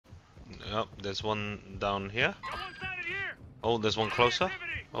Yep, there's one down here. Oh, there's one closer.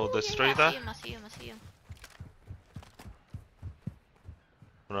 Oh, there's yeah, three yeah, there. I see him.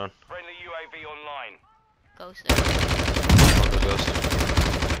 Hold on. Friendly UAV online. Ghost there. Oh, there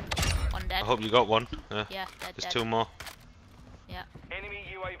goes. One dead. I hope you got one. Yeah. Yeah, dead. There's two more. Yeah. Enemy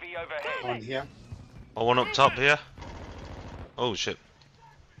UAV overhead. On here. Oh, one up top here. Oh shit.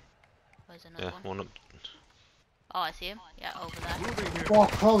 Where's another Yeah, one? one up. Oh, I see him. Yeah, over there. Moving here. Oh,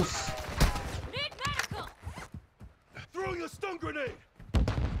 close. Need medical. Throwing a stun grenade.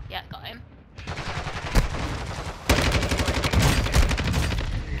 Yeah, got him.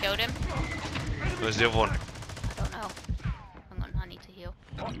 Killed him. Where's the other one? I don't know. Hang on, I need to heal.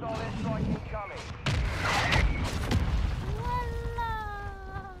 Hostile airstrike incoming.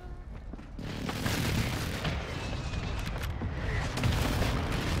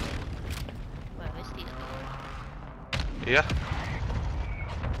 Where is the other one? Yeah.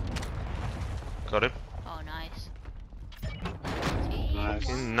 Got him. Oh, nice. Nice.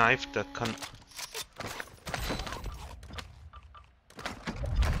 He knifed the cunt.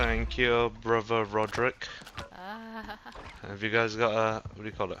 Thank you, brother Roderick. Ah, Have you guys got a, what do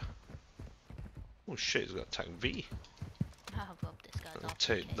you call it? Oh shit, he's got attack V. I've robbed this guy's I'll off.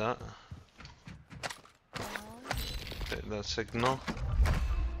 take Okay. that. Oh, Take that signal.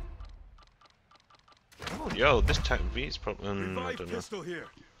 Oh yo, this attack V is probably, I Revive don't know. pistol here.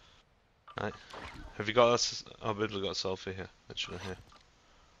 Right. Have you got a, oh, we've got a selfie here. Actually here.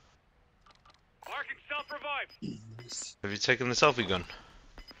 Marking self-revive. Have you taken the selfie gun?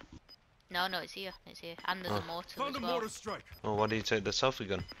 no, it's here. It's here. And there's a mortar Found as a well. mortar strike. Oh, why do you take the selfie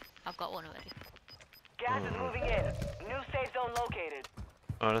gun? I've got one already. Gas is moving in. New safe zone located.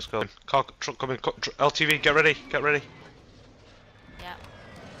 Alright, let's go. Car, truck coming, LTV, get ready, get ready. Yeah.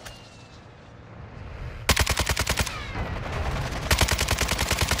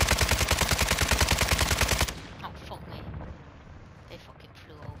 Oh, fuck me. They fucking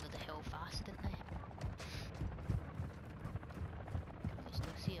flew over the hill fast, didn't they? Can we still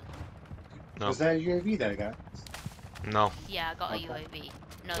see them? No. Was there a UAV there, guys? No. Yeah, I got Okay. a UAV.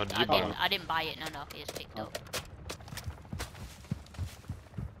 No, Oh, did I you buy didn't. it? I didn't buy it. No, he just picked up.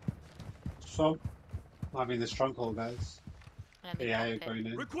 So, I mean, the stronghold, guys. Let me Yeah, you're pop it. going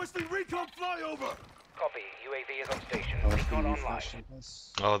in. Requesting recon flyover. Copy. UAV is on station. Oh, it's Recon gonna be online. flashing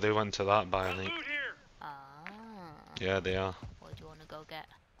us. Oh, they went to that by, I think. Loot here. Ah. Yeah, they are. What do you want to go get?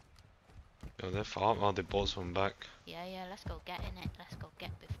 Oh, they're far. Oh, they bought some back. Yeah, let's go get in it. Let's go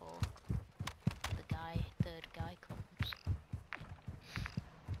get before the third guy comes.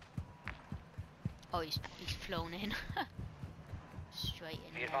 Oh, he's flown in. Straight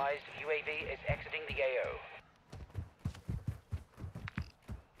in Be there. advised, UAV is exiting the AO.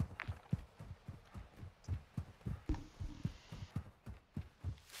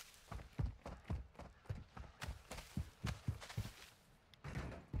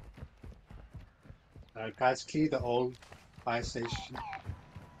 Guys, clear the old fire station.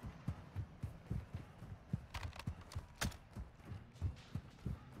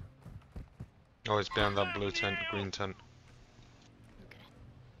 Oh, it's behind that blue tent, green tent. Okay.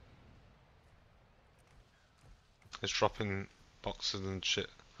 It's dropping boxes and shit.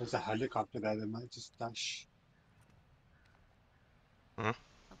 There's a helicopter there that might just dash. I've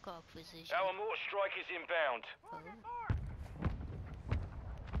got a precision. Our mortar strike is inbound. Oh.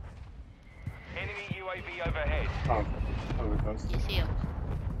 Enemy UAV overhead. Oh, it goes. You see him?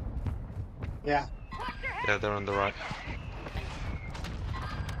 Yeah. Yeah, they're on the right.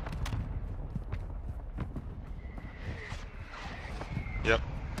 Yep.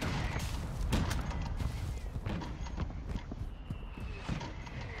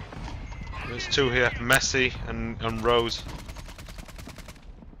 There's two here, Messi and Rose.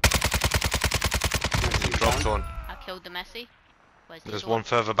 He dropped one. I killed the Messi. Where's the There's other one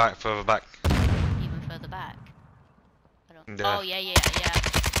further back, even further back? I don't. Yeah. Oh yeah. Enemy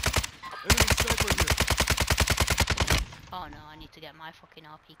sniper here. Oh no, I need to get my fucking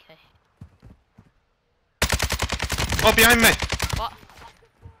RPK. Oh, behind me! What?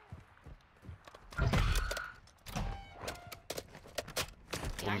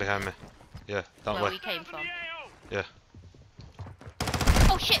 One behind me. Yeah, that Where way. we came from? Yeah.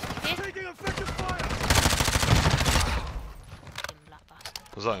 Oh shit! Here. Taking effective fire. Fucking black bastard.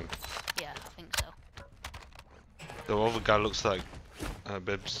 Was that him? Yeah, I think so. The other guy looks like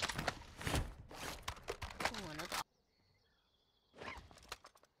Bibbs. Ooh, another.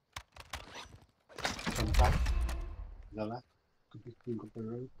 From the back. The left. Could be King of the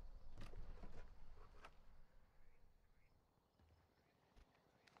road.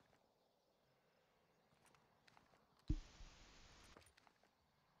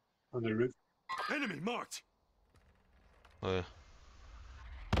 on the roof. Enemy marked. Oh yeah.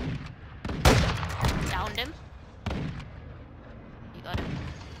 Downed him. You got him.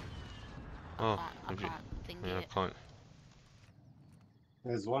 I Oh, can't think yeah, I it. can't.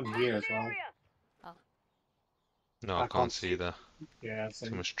 There's one here as well. No, I can't see that. Yeah, Too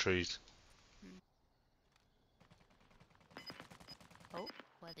same. much trees. Oh,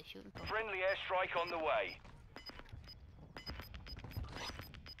 where they shooting from? Friendly airstrike on the way.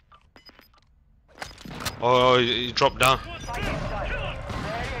 Oh, he dropped down. Fight inside. The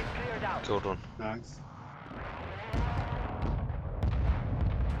area is cleared out. Killed one. Nice.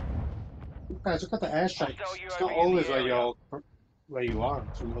 Guys, look at the airstrikes. So It's not always where you are.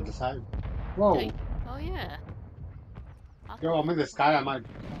 It's from the other side. Whoa! Oh yeah. Yo, I'm in the sky. I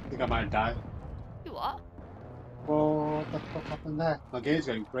think I might die. You what? Whoa! What the fuck happened there? My game's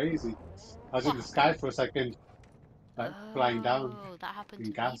going crazy. I was in the sky for a second, like flying down. Oh, that happened in to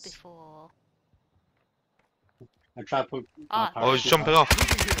me gas. before. I tried to put my Ah, Oh, he's parachute jumping up.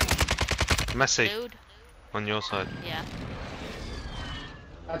 off. Messy Dude. on your side. Yeah.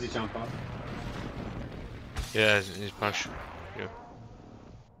 How did he jump off? Yeah, his parachute. Yeah.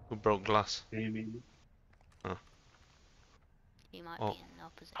 Who broke glass? Amy. He might Oh. be in the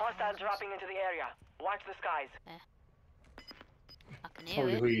opposite. Hostiles houses. dropping into the area. Watch the skies. I can hear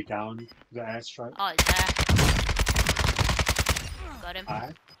Probably it. who you down. The airstrike. Oh, it's there. Got him.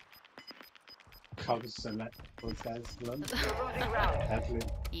 Alright. Cubs and let those guys run. You're losing ground. Deadly.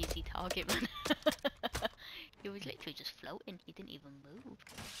 Easy target, man. He was literally just floating. He didn't even move.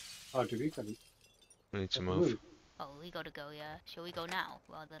 Oh, do we got it? We need to move. Oh, we gotta go, yeah. Shall we go now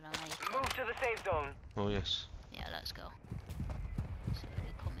rather than later? Move to the safe zone. Oh yes. Yeah, let's go. So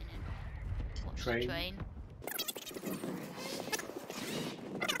they're coming in. Watch Train. the train.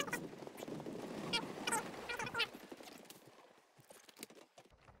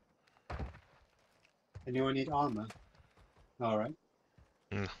 Anyone need armor? Alright.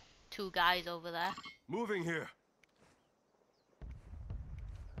 Two guys over there. Moving here.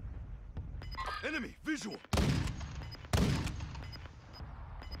 Enemy visual.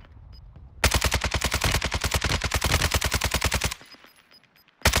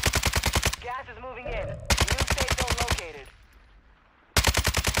 Gas is moving in. New safe zone located.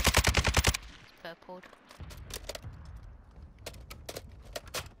 It's purpled.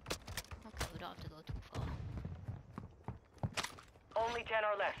 Okay, we don't have to go too far. Only 10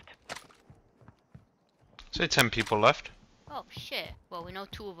 are left. Say 10 people left. Oh shit. Well, we know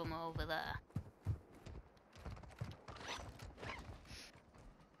two of them are over there.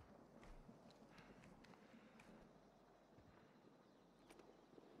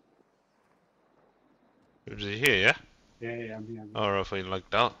 Was he here? Yeah. Yeah, I'm here. Or if he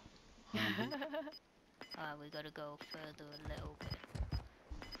lucked out. We gotta go further a little bit.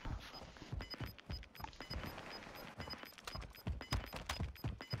 Oh fuck.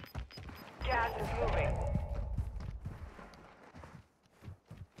 Gas is moving.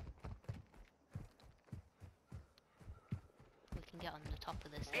 We can get on the top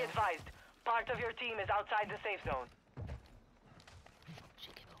of this Be hill. advised, part of your team is outside the safe zone.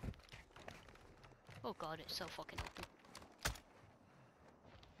 Should give up. Oh god, it's so fucking open.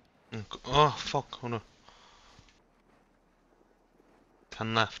 Oh fuck! Oh no.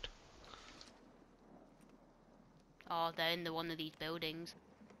 10 left. Oh, they're in one of these buildings.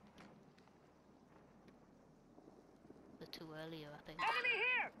 The two earlier, I think.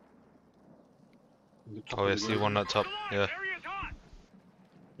 On the top Oh of yeah, the see road. one up top. Yeah.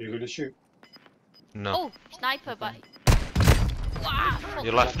 You're gonna shoot. No. Oh, sniper by. Wow, fuck.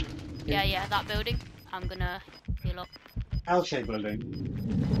 You left. Yeah, that building. I'm gonna heal up. L-shaped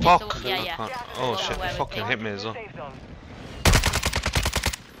building. Fuck! Yeah, I yeah. can't- Gas is Oh moving. shit! where we Fucking think. hit me as New well. safe zone.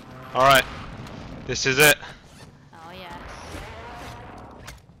 Alright. This is it. Oh yes.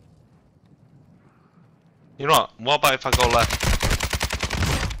 You know what? What about if I go left?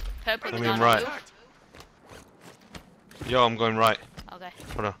 Purple I is mean on right. the roof. Yo, I'm going right. Okay.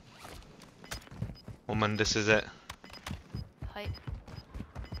 Hold on. Woman, this is it. Hi.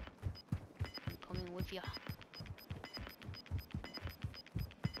 I'm coming with you.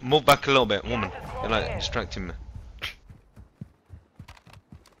 Move back a little bit, woman. You're like distracting me.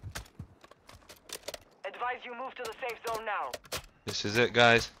 Advise you move to the safe zone now. This is it,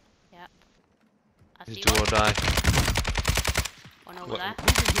 guys. I This see is do or one. die. One over What- there.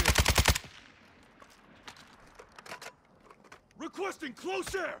 Moving here. Requesting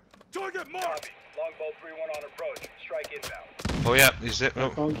close air. Target marked. Longbow 3-1 on approach. Strike inbound. Oh yeah, this is it.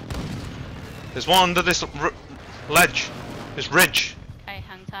 Oh. Oh, There's one under this ledge. This ridge. Okay,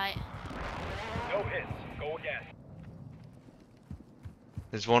 hang tight. No hits. Go again.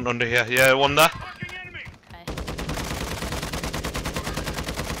 There's one under here. Yeah, one there. Fucking enemy! Okay.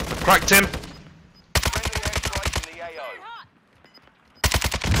 Cracked him. Friendly airstrike in the AO.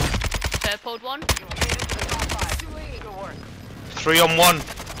 Purpled one. You made it to the top 5. Good work. 3 on 1.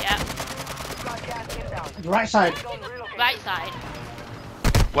 Yeah. Got gas inbound. The right side. Zone relocated. Right side.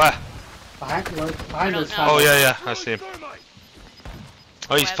 Where? Behind I us. don't know. Oh yeah, yeah. I see him. Thermite!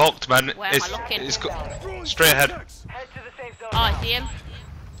 Oh, he's Where- fucked, man. where am I looking? It's Throwing straight ahead. vortex. Head to the safe zone. Oh, I see him.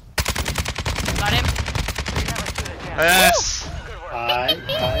 Got him. You never stood a chance. Yes. Good work. Aye.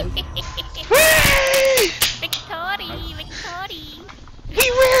 Whee! Victory! Victory! We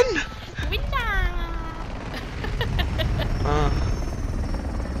win. Winner!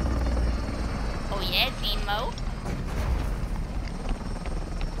 Oh yeah, Zemo.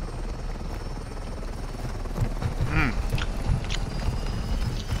 Hmm.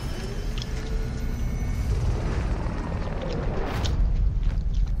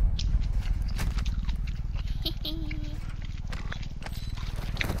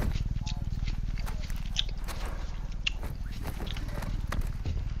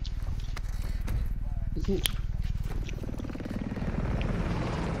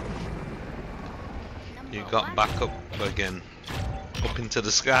 You got back up again. Up into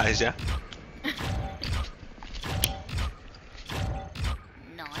the skies, yeah?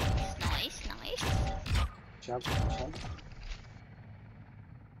 Nice. Jump.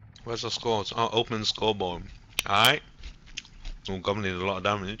 Where's the scores? Oh, opening scoreboard. Alright. Oh, Goblin did a lot of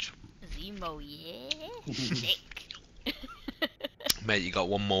damage. Zemo, yeah. Sick. Mate, you got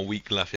one more week left.